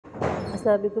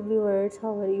Assalamualaikum viewers, how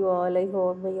are you all? I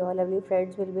hope my all lovely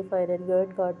friends will be fine and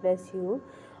good. God bless you.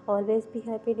 Always be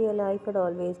happy in your life and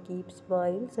always keep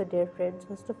smile. So dear friends,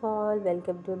 first of all,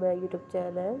 welcome to my YouTube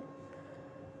channel.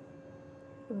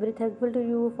 I'm very thankful to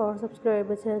you for subscribing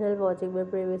my channel, watching my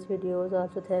previous videos.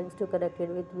 Also thanks to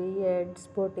connecting with me and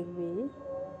supporting me.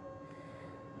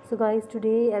 So guys,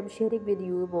 today I'm sharing with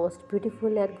you most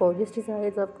beautiful and gorgeous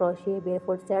designs of crochet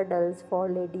barefoot sandals for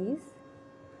ladies.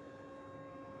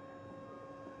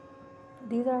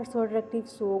 These are so attractive,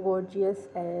 so gorgeous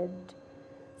and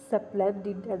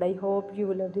splendid, and I hope you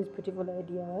will love these beautiful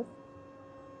ideas.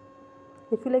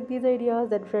 If you like these ideas,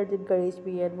 then friends, encourage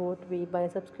me and vote me by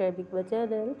subscribing my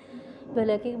channel, by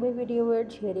liking my video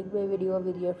and sharing my video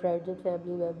with your friends and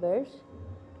family members.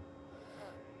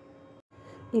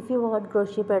 If you want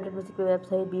crochet pattern, visit my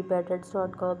website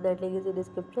bpatterns.com. That link is in the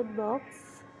description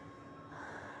box.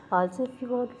 Also, if you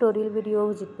want tutorial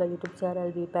video, visit my YouTube channel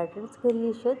Be Patterns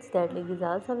Creations. That link is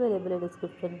also available in the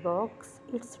description box.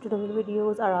 Its tutorial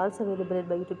videos are also available in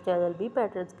my YouTube channel Be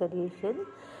Patterns Creation.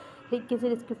 Link is in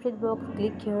the description box.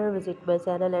 Click here, visit my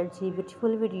channel and see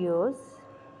beautiful videos.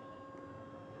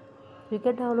 You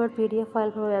can download PDF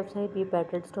file from my website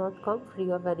bepatterns.com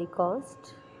free of any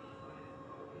cost.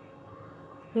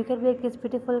 You can make this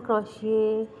beautiful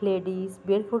crochet ladies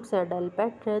barefoot sandal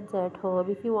patterns at home.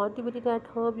 If you want to make it at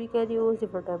home, you can use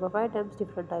different type of items,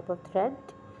 different type of thread.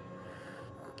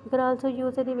 You can also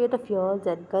use any weight of yarns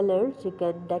and colors. You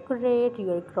can decorate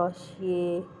your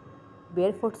crochet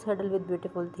barefoot sandal with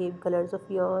beautiful theme colors of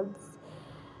yarns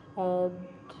and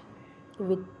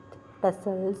with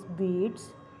tassels,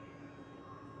 beads,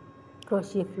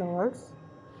 crochet flowers.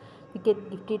 You can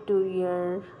gift it to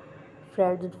your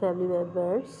friends and family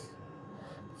members.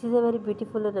 This is a very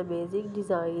beautiful and amazing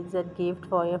designs and gift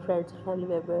for your friends and family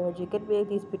members. You can make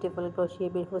these beautiful crochet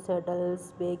barefoot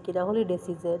sandals make in a holiday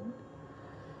season.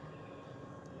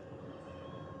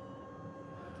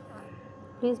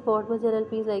 Please support my channel,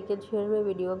 please like and share my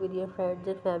video with your friends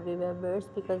and family members,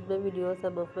 because my videos are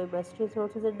some of my best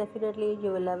resources and definitely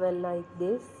you will love and like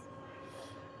this.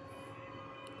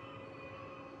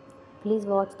 Please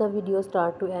watch the video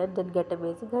start to end and get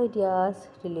amazing ideas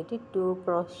related to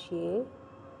crochet.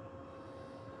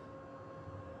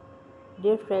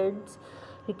 Dear friends,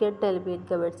 you can tell me in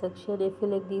comment section if you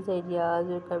like these ideas.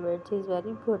 Your comments is very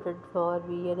important for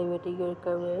me and I'm waiting your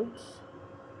comments.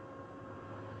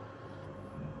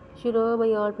 You know my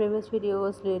all previous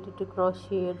videos related to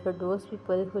crochet, and for those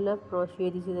people who love crochet,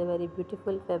 this is a very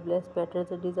beautiful fabulous patterns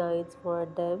and designs for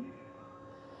them.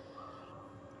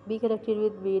 Be connected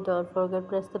with me. Don't forget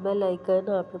press the bell icon.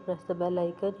 After press the bell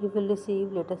icon, you will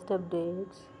receive latest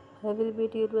updates. I will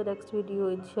meet you in my next video.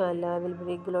 Inshallah, I will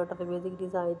bring a lot of amazing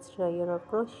designs try of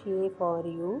crochet for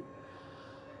you.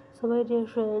 So my dear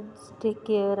friends, take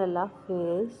care. Allah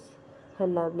Hafiz.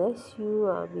 Allah bless you.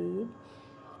 Ameen.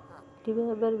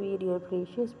 Remember me in your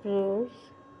precious prayers.